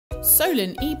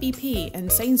Solent EBP and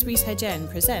Sainsbury's Hedge End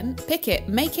present Pick It,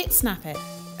 Make It, Snap It,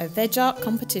 a veg art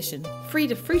competition. Free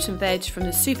the fruit and veg from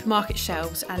the supermarket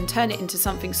shelves and turn it into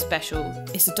something special.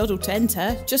 It's a doddle to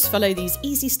enter, just follow these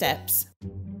easy steps.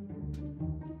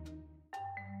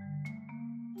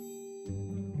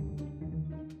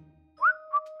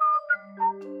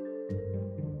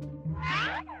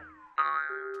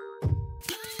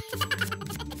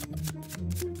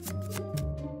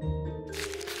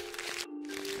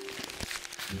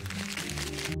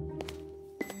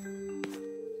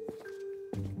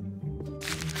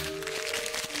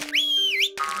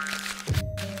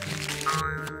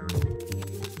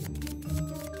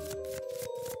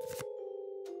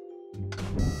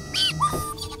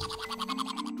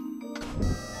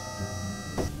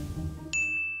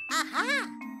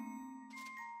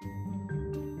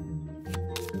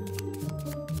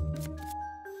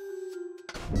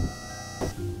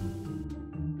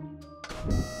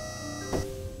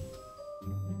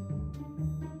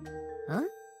 Huh?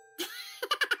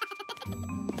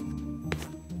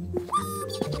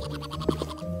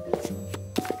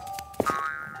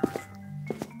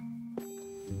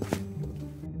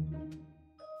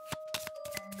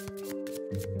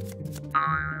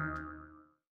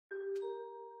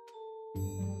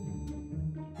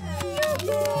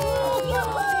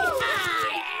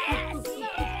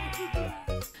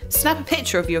 Snap a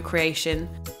picture of your creation.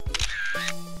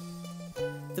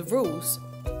 The rules.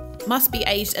 Must be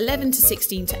aged 11 to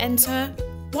 16 to enter,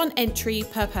 1 entry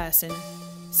per person.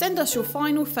 Send us your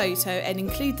final photo and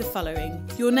include the following: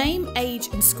 your name, age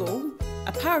and school,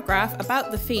 a paragraph about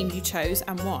the theme you chose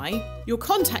and why, your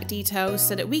contact details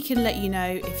so that we can let you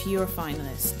know if you're a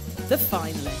finalist. The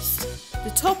finalist.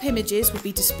 The top images will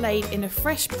be displayed in a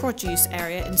fresh produce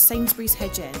area in Sainsbury's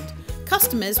Hedge End.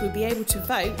 Customers will be able to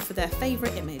vote for their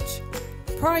favourite image.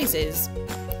 Prizes: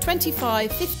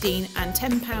 25, 15 and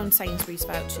 £10 Sainsbury's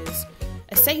vouchers,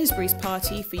 a Sainsbury's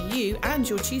party for you and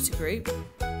your tutor group,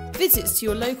 visits to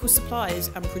your local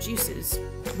suppliers and producers,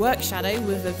 work shadow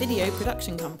with a video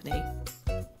production company.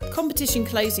 Competition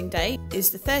closing date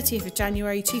is the 30th of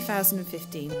January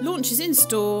 2015. Launches in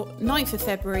store 9th of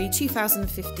February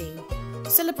 2015.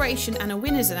 Celebration and a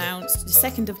winners announced the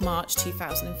 2nd of March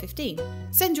 2015.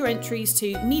 Send your entries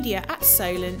to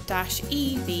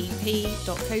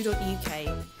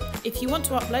media@solent-ebp.co.uk. If you want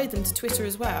to upload them to Twitter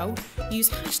as well, use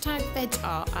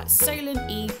 #VegArt at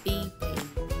SolentEBP.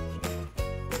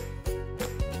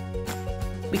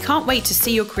 We can't wait to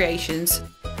see your creations.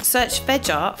 Search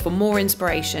veg art for more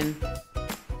inspiration.